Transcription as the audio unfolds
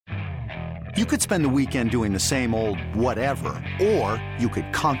You could spend the weekend doing the same old whatever, or you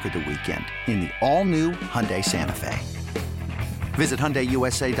could conquer the weekend in the all-new Hyundai Santa Fe. Visit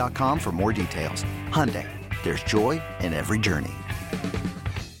HyundaiUSA.com for more details. Hyundai, there's joy in every journey.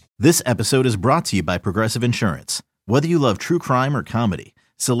 This episode is brought to you by Progressive Insurance. Whether you love true crime or comedy,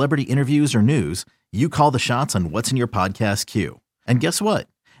 celebrity interviews or news, you call the shots on what's in your podcast queue. And guess what?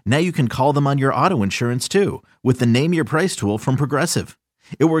 Now you can call them on your auto insurance too with the Name Your Price tool from Progressive.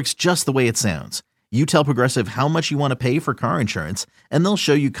 It works just the way it sounds. You tell Progressive how much you want to pay for car insurance, and they'll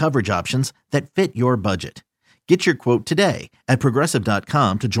show you coverage options that fit your budget. Get your quote today at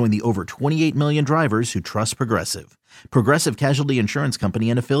Progressive.com to join the over 28 million drivers who trust Progressive. Progressive Casualty Insurance Company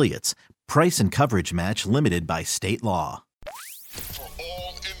and Affiliates. Price and coverage match limited by state law. For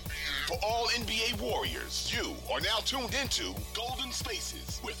all NBA warriors, you are now tuned into Golden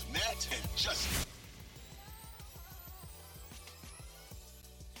Spaces with Matt and Justin.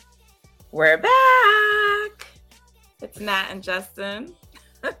 We're back. It's Nat and Justin.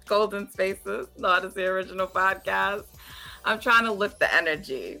 Golden Spaces, not as the original podcast. I'm trying to lift the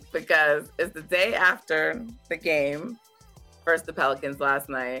energy because it's the day after the game versus the Pelicans last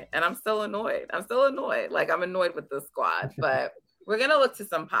night, and I'm still annoyed. Like, I'm annoyed with this squad, but we're going to look to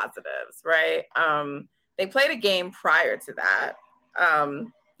some positives, right? They played a game prior to that,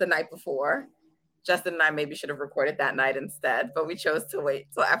 the night before. Justin and I maybe should have recorded that night instead, but we chose to wait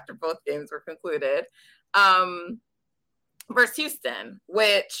till after both games were concluded. Versus Houston,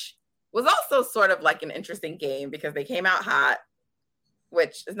 which was also sort of like an interesting game because they came out hot,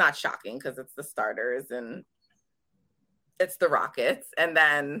 which is not shocking because it's the starters and it's the Rockets. And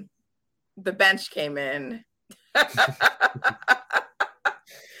then the bench came in. And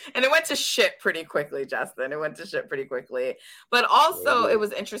it went to shit pretty quickly, Justin. It went to shit pretty quickly. But also it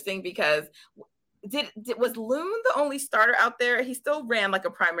was interesting because was Loon the only starter out there? He still ran like a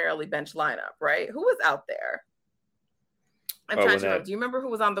primarily bench lineup, right? Who was out there? I'm trying to remember. Do you remember who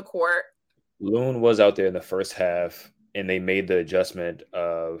was on the court? Loon was out there in the first half, and they made the adjustment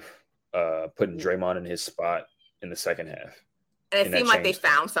of putting Draymond in his spot in the second half. And it seemed like they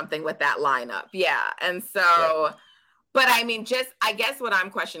found something with that lineup. Yeah. And so, but I mean, I guess what I'm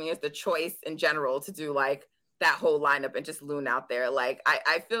questioning is the choice in general to do like that whole lineup and just Loon out there. Like,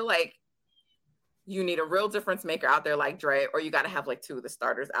 I feel like you need a real difference maker out there like Dre, or you got to have like two of the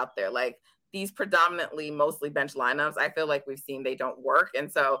starters out there. Like these predominantly mostly bench lineups, I feel like we've seen they don't work. And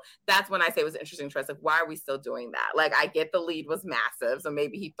so that's when I say it was interesting to us. Like, why are we still doing that? Like, I get the lead was massive. So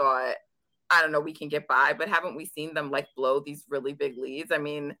maybe he thought, I don't know, we can get by, but haven't we seen them like blow these really big leads? I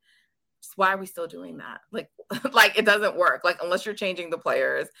mean, just why are we still doing that? Like, like it doesn't work. Like, unless you're changing the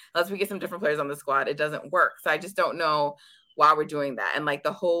players, unless we get some different players on the squad, it doesn't work. So I just don't know why we're doing that. And like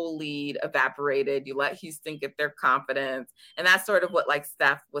the whole lead evaporated. You let Houston get their confidence. And that's sort of what like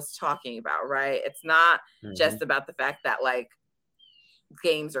Steph was talking about, right? It's not just about the fact that like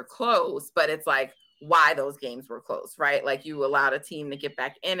games are close, but it's like why those games were close, right? Like you allowed a team to get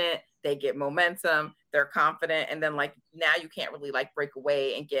back in it. They get momentum. They're confident. And then like now you can't really like break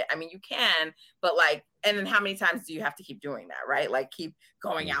away and get, I mean, you can, but like, and then how many times do you have to keep doing that, right? Like keep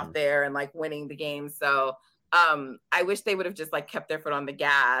going out there and like winning the game. So I wish they would have just like kept their foot on the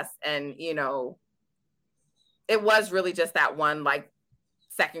gas. And, you know, it was really just that one like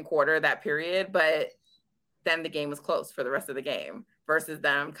second quarter, that period, but then the game was close for the rest of the game versus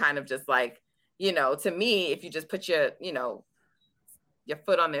them kind of just like, you know, to me, if you just put your, you know, your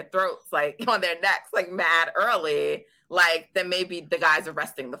foot on their throats, like on their necks, like mad early, like then maybe the guys are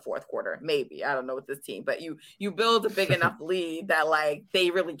resting the fourth quarter. Maybe, I don't know with this team, but you build a big enough lead that like they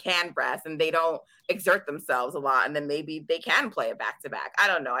really can rest and they don't exert themselves a lot. And then maybe they can play it back to back. I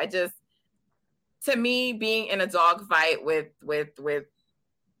don't know. I just, to me, being in a dogfight with the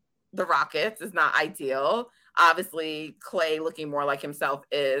Rockets is not ideal. Obviously, Clay looking more like himself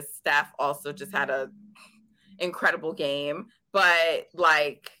is. Steph also just had a incredible game, but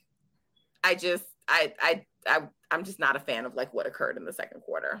like, I'm just not a fan of like what occurred in the second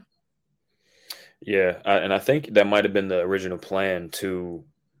quarter. Yeah, and I think that might have been the original plan to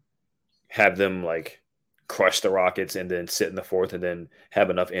have them like crush the Rockets and then sit in the fourth and then have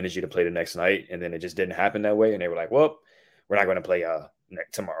enough energy to play the next night. And then it just didn't happen that way. And they were like, well, we're not going to play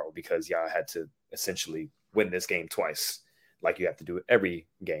tomorrow because y'all had to essentially win this game twice, like you have to do it every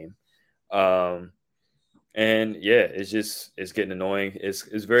game. And yeah, it's getting annoying.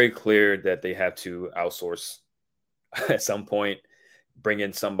 It's very clear that they have to outsource at some point, bring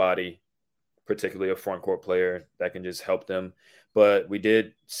in somebody, particularly a front court player that can just help them. But we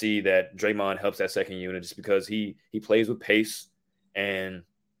did see that Draymond helps that second unit just because he plays with pace and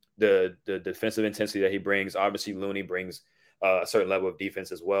the defensive intensity that he brings. Obviously, Looney brings a certain level of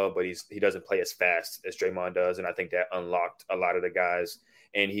defense as well, but he doesn't play as fast as Draymond does, and I think that unlocked a lot of the guys.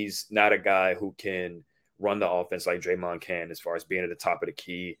 And he's not a guy who can run the offense like Draymond can, as far as being at the top of the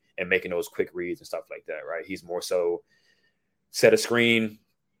key and making those quick reads and stuff like that, right? He's more so set a screen,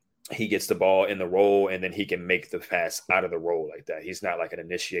 he gets the ball in the roll, and then he can make the pass out of the roll like that. He's not like an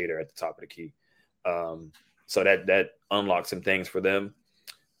initiator at the top of the key. So that unlocks some things for them.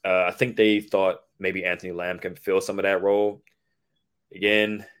 I think they thought maybe Anthony Lamb can fill some of that role.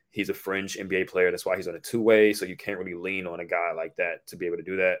 Again, he's a fringe NBA player. That's why he's on a two-way, so you can't really lean on a guy like that to be able to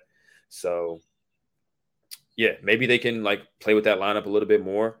do that. So, yeah, maybe they can like play with that lineup a little bit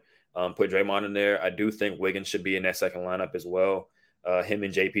more, put Draymond in there. I do think Wiggins should be in that second lineup as well. Him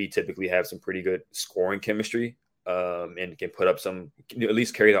and JP typically have some pretty good scoring chemistry and can put up some, at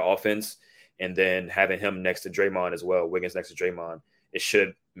least carry the offense. And then having him next to Draymond as well, Wiggins next to Draymond, it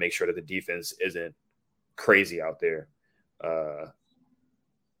should make sure that the defense isn't crazy out there.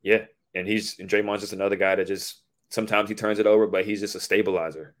 Yeah, and Draymond's just another guy that just sometimes he turns it over, but he's just a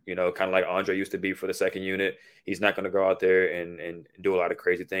stabilizer, kind of like Andre used to be for the second unit. He's not going to go out there and do a lot of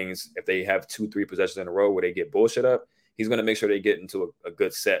crazy things. If they have 2-3 possessions in a row where they get bullshit up, he's going to make sure they get into a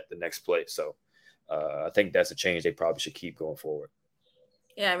good set the next play. So I think that's a change they probably should keep going forward.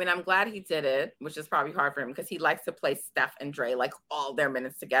 Yeah, I mean, I'm glad he did it, which is probably hard for him because he likes to play Steph and Dre like all their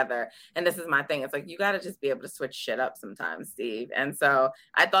minutes together. And this is my thing. It's like, you got to just be able to switch shit up sometimes, Steve. And so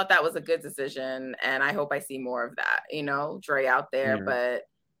I thought that was a good decision. And I hope I see more of that, Dre out there. Mm-hmm. But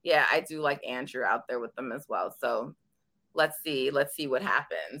yeah, I do like Andrew out there with them as well. So let's see what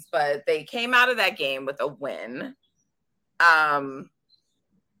happens. But they came out of that game with a win.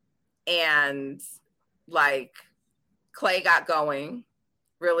 And like Klay got going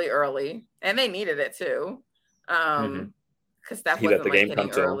really early, and they needed it too, because Steph wasn't like hitting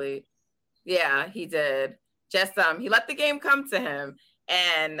early. Yeah, he did. Just he let the game come to him,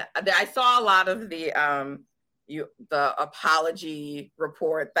 and I saw a lot of the apology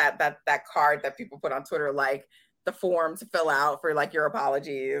report, that card that people put on Twitter, like the form to fill out for like your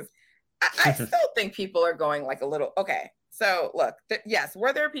apologies. I still think people are going like a little okay. So look, yes,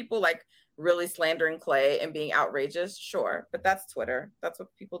 were there people like really slandering Klay and being outrageous? Sure. But that's Twitter. That's what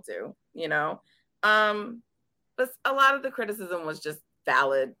people do, But a lot of the criticism was just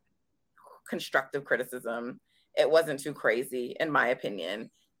valid, constructive criticism. It wasn't too crazy, in my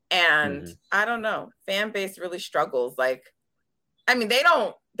opinion. And I don't know, fan base really struggles. Like, I mean,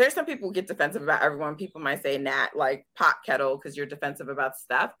 there's some people who get defensive about everyone. People might say, Nat, like pot kettle, because you're defensive about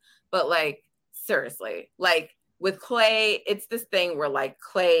stuff. But like, seriously, like, with Klay, it's this thing where like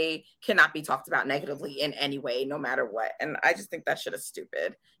Klay cannot be talked about negatively in any way, no matter what. And I just think that shit is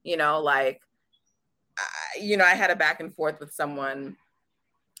stupid. I had a back and forth with someone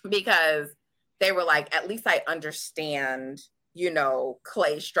because they were like, at least I understand,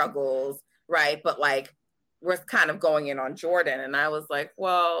 Klay struggles, right? But like, we're kind of going in on Jordan. And I was like,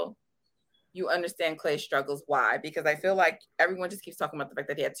 well, you understand Klay struggles. Why? Because I feel like everyone just keeps talking about the fact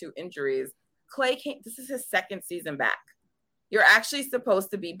that he had 2 injuries. Klay this is his second season back. You're actually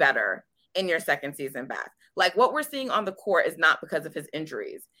supposed to be better in your second season back. Like, what we're seeing on the court is not because of his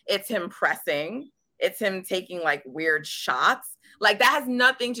injuries. It's him pressing. It's him taking like weird shots. Like, that has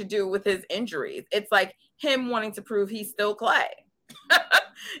nothing to do with his injuries. It's like him wanting to prove he's still Klay.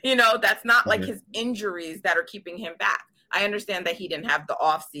 That's not like his injuries that are keeping him back. I understand that he didn't have the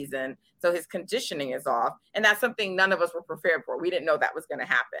off season, so his conditioning is off. And that's something none of us were prepared for. We didn't know that was going to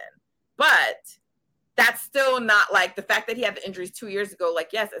happen. But that's still not like the fact that he had the injuries 2 years ago. Like,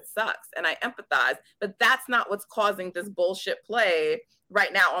 yes, it sucks. And I empathize, but that's not what's causing this bullshit play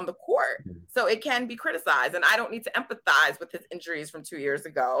right now on the court. So it can be criticized. And I don't need to empathize with his injuries from 2 years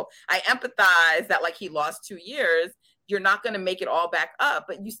ago. I empathize that like he lost 2 years. You're not going to make it all back up,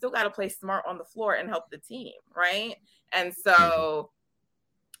 but you still got to play smart on the floor and help the team. Right. And so,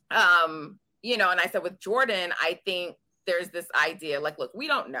 and I said with Jordan, I think there's this idea like, look, we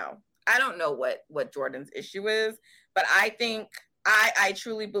don't know. I don't know what Jordan's issue is, but I think I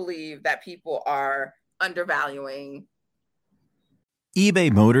truly believe that people are undervaluing.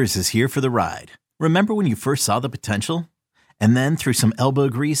 eBay Motors is here for the ride. Remember when you first saw the potential? And then through some elbow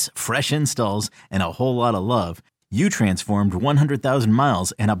grease, fresh installs, and a whole lot of love, you transformed 100,000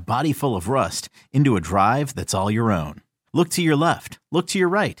 miles and a body full of rust into a drive that's all your own. Look to your left. Look to your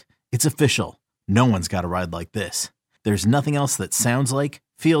right. It's official. No one's got a ride like this. There's nothing else that sounds like,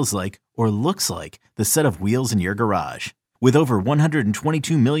 feels like, or looks like the set of wheels in your garage. With over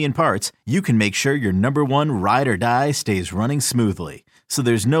 122 million parts, you can make sure your number one ride or die stays running smoothly. So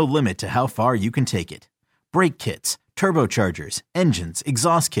there's no limit to how far you can take it. Brake kits, turbochargers, engines,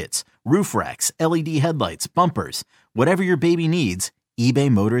 exhaust kits, roof racks, LED headlights, bumpers. Whatever your baby needs, eBay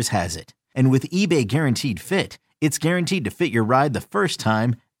Motors has it. And with eBay Guaranteed Fit, it's guaranteed to fit your ride the first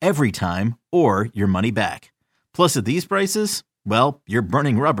time, every time, or your money back. Plus, at these prices, well, you're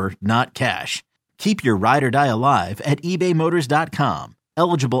burning rubber, not cash. Keep your ride or die alive at ebaymotors.com.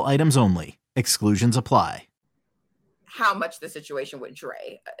 Eligible items only. Exclusions apply. How much the situation with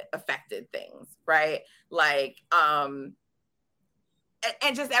Dre affected things, right? Like, and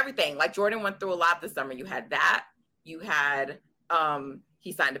just everything. Like, Jordan went through a lot this summer. You had that. You had,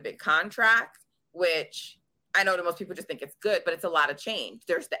 he signed a big contract, which I know that most people just think it's good, but it's a lot of change.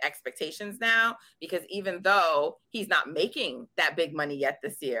 There's the expectations now, because even though he's not making that big money yet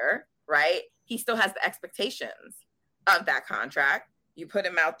this year, right? He still has the expectations of that contract. You put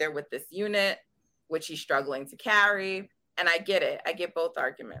him out there with this unit, which he's struggling to carry. And I get it. I get both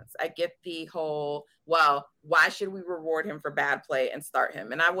arguments. I get the whole, well, why should we reward him for bad play and start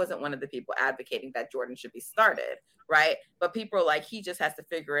him? And I wasn't one of the people advocating that Jordan should be started, right? But people are like, he just has to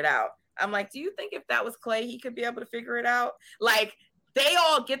figure it out. I'm like, do you think if that was Clay, he could be able to figure it out? Like, they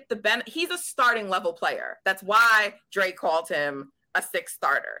all get the benefit. He's a starting level player. That's why Drake called him a sixth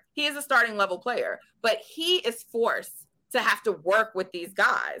starter. He is a starting level player, but he is forced to have to work with these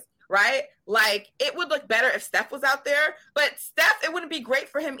guys, right? Like, it would look better if Steph was out there, but Steph, it wouldn't be great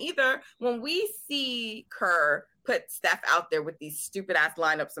for him either. When we see Kerr put Steph out there with these stupid ass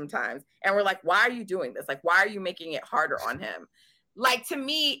lineups sometimes, and we're like, why are you doing this? Like, why are you making it harder on him? Like, to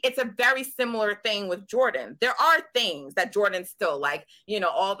me, it's a very similar thing with Jordan. There are things that Jordan still, like, you know,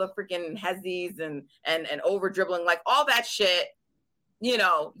 all the freaking hezzies and over dribbling, like all that shit, you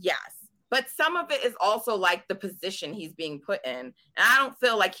know, yes. But some of it is also like the position he's being put in. And I don't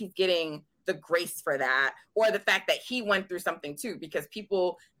feel like he's getting the grace for that, or the fact that he went through something too, because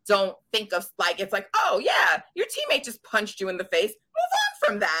people don't think of, like, it's like, oh yeah, your teammate just punched you in the face. Move on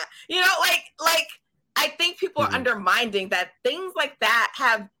from that. You know, like I think people are undermining that things like that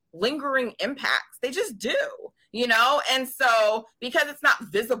have lingering impacts. They just do, you know? And so because it's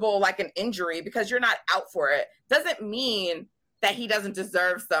not visible like an injury, because you're not out for it, doesn't mean that he doesn't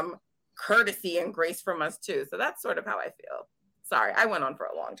deserve some courtesy and grace from us too. So that's sort of how I feel. Sorry, I went on for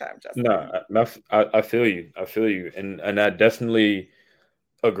a long time, Justin. No, I feel you. I feel you. And I definitely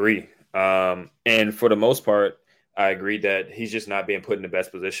agree. And for the most part, I agree that he's just not being put in the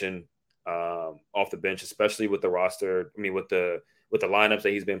best position off the bench, especially with the roster. I mean, with the lineups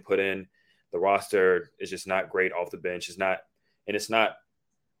that he's been put in, the roster is just not great off the bench. It's not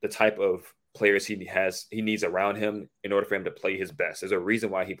the type of players he needs around him in order for him to play his best. There's a reason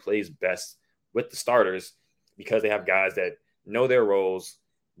why he plays best with the starters, because they have guys that know their roles,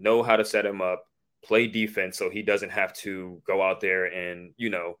 know how to set him up, play defense, so he doesn't have to go out there and, you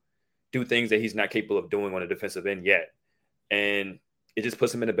know, do things that he's not capable of doing on the defensive end yet. And it just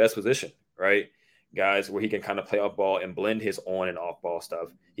puts him in the best position, right? Guys where he can kind of play off ball and blend his on and off ball stuff.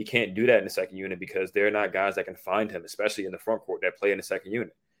 He can't do that in the second unit because they're not guys that can find him, especially in the front court that play in the second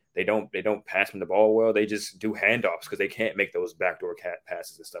unit. They don't pass him the ball well. They just do handoffs because they can't make those backdoor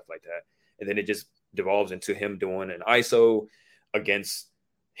passes and stuff like that. And then it just devolves into him doing an ISO against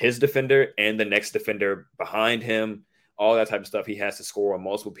his defender and the next defender behind him, all that type of stuff. He has to score on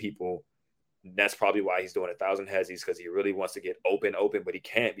multiple people. That's probably why he's doing 1,000 hezzies, because he really wants to get open, but he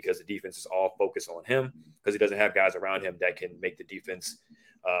can't because the defense is all focused on him, because he doesn't have guys around him that can make the defense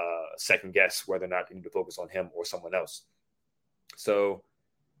second guess whether or not they need to focus on him or someone else. So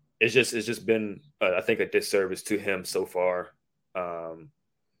it's just been, I think, a disservice to him so far,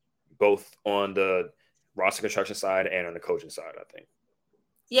 both on the roster construction side and on the coaching side, I think.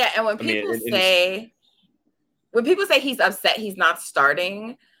 Yeah, and when people say he's upset he's not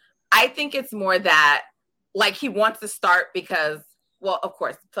starting, I think it's more that, like, he wants to start because, well, of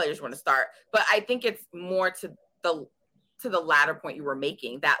course, players want to start, but I think it's more to the latter point you were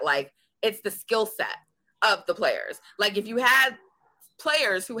making, that, like, it's the skill set of the players. Like, if you had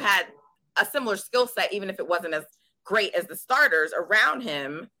players who had a similar skill set, even if it wasn't as great as the starters around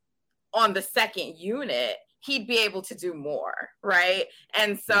him on the second unit, he'd be able to do more, right?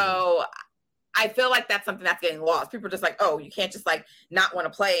 And so I feel like that's something that's getting lost. People are just like, oh, you can't just, like, not want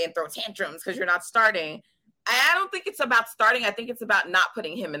to play and throw tantrums because you're not starting. I don't think it's about starting. I think it's about not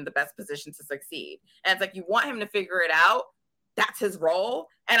putting him in the best position to succeed. And it's like, you want him to figure it out. That's his role.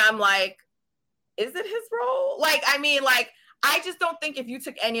 And I'm like, is it his role? Like, I mean, like, I just don't think if you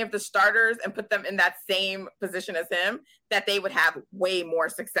took any of the starters and put them in that same position as him, that they would have way more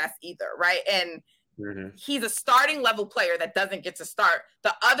success either, right? And he's a starting level player that doesn't get to start.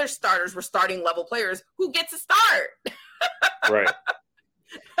 The other starters were starting level players who get to start. Right.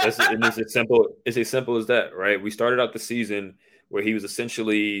 It's as simple as that, right? We started out the season where he was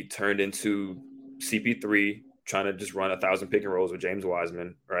essentially turned into CP3 trying to just run 1,000 pick and rolls with James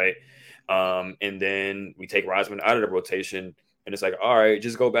Wiseman, right? And then we take Wiseman out of the rotation, and it's like, all right,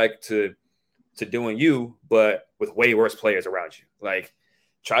 just go back to doing you, but with way worse players around you. Like,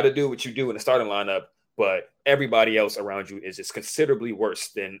 try to do what you do in the starting lineup, but everybody else around you is just considerably worse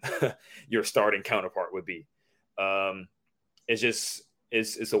than your starting counterpart would be.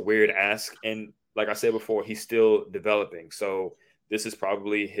 It's a weird ask. And like I said before, he's still developing. So this is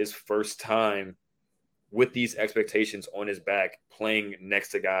probably his first time with these expectations on his back, playing next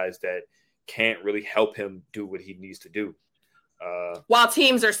to guys that can't really help him do what he needs to do. While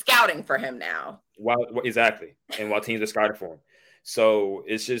teams are scouting for him now. Exactly. And while teams are scouting for him. So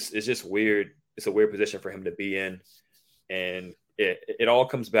it's just weird. It's a weird position for him to be in. And it all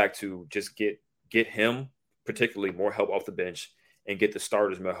comes back to just get him particularly more help off the bench and get the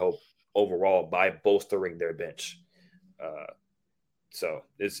starters more help overall by bolstering their bench. So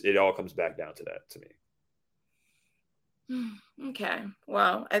it all comes back down to that to me. Okay.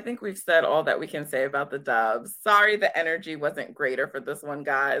 Well, I think we've said all that we can say about the Dubs. Sorry the energy wasn't greater for this one,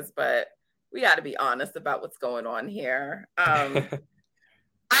 guys, but we got to be honest about what's going on here. I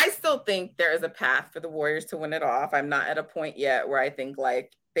still think there is a path for the Warriors to win it off. I'm not at a point yet where I think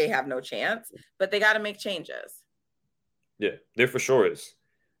like they have no chance, but they got to make changes. Yeah, there for sure is.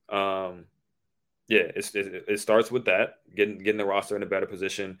 It starts with that, getting the roster in a better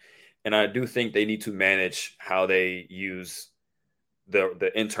position. And I do think they need to manage how they use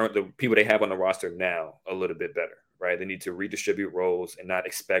the people they have on the roster now a little bit better, right? They need to redistribute roles and not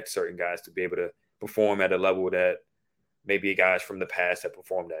expect certain guys to be able to perform at a level that maybe guys from the past have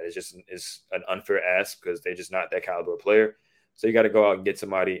performed at. It's an unfair ask because they're just not that caliber of player. So you got to go out and get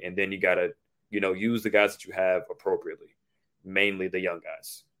somebody, and then you got to, use the guys that you have appropriately, mainly the young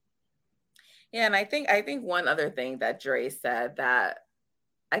guys. Yeah, and I think one other thing that Dre said that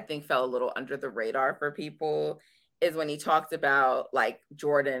I think fell a little under the radar for people is when he talked about like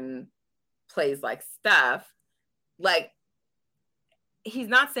Jordan plays like Steph, like he's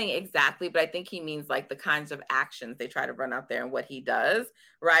not saying exactly, but I think he means like the kinds of actions they try to run out there and what he does,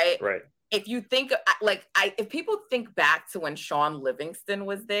 right? Right. If you think if people think back to when Sean Livingston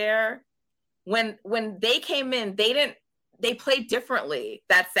was there, when they came in, they played differently,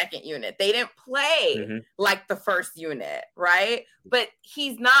 that second unit. They didn't play like the first unit, right? But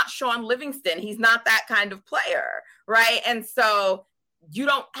he's not Sean Livingston. He's not that kind of player, right? And so you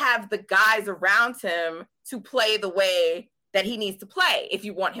don't have the guys around him to play the way that he needs to play if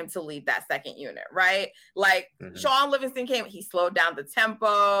you want him to lead that second unit, right? Like Sean Livingston came, he slowed down the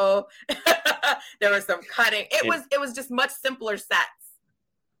tempo. There was some cutting. It was just much simpler sets.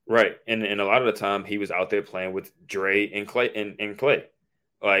 Right. And a lot of the time he was out there playing with Dre and Clay.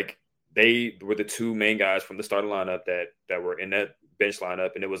 Like they were the two main guys from the starting lineup that were in that bench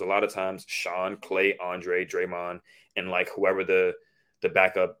lineup. And it was a lot of times Sean, Clay, Andre, Draymond, and like whoever the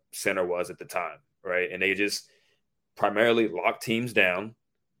backup center was at the time. Right. And they just primarily locked teams down,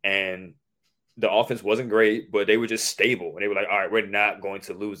 and the offense wasn't great, but they were just stable. And they were like, all right, we're not going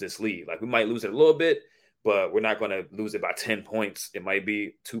to lose this lead. Like we might lose it a little bit, but we're not going to lose it by 10 points. It might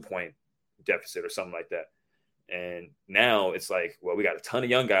be 2-point deficit or something like that. And now it's like, well, we got a ton of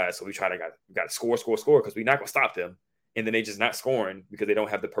young guys, so we got to score because we're not going to stop them. And then they just not scoring because they don't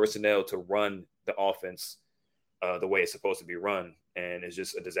have the personnel to run the offense the way it's supposed to be run. And it's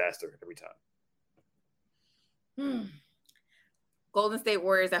just a disaster every time. Golden State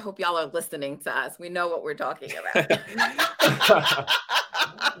Warriors, I hope y'all are listening to us. We know what we're talking about. All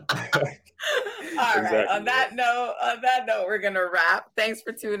right. Exactly. On that note, we're going to wrap. Thanks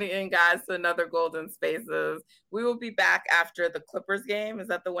for tuning in, guys, to another Golden Spaces. We will be back after the Clippers game. Is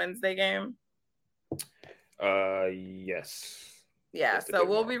that the Wednesday game? Yes. Yeah, so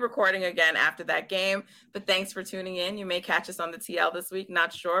we'll be recording again after that game. But thanks for tuning in. You may catch us on the TL this week.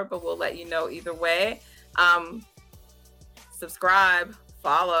 Not sure, but we'll let you know either way. Subscribe,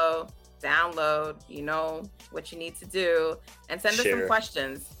 follow, download. You know what you need to do. And send us some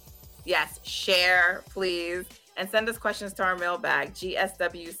questions. Yes, share, please. And send us questions to our mailbag,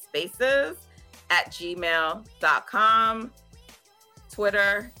 gswspaces@gmail.com.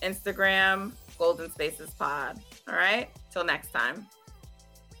 Twitter, Instagram, Golden Spaces Pod. All right, till next time.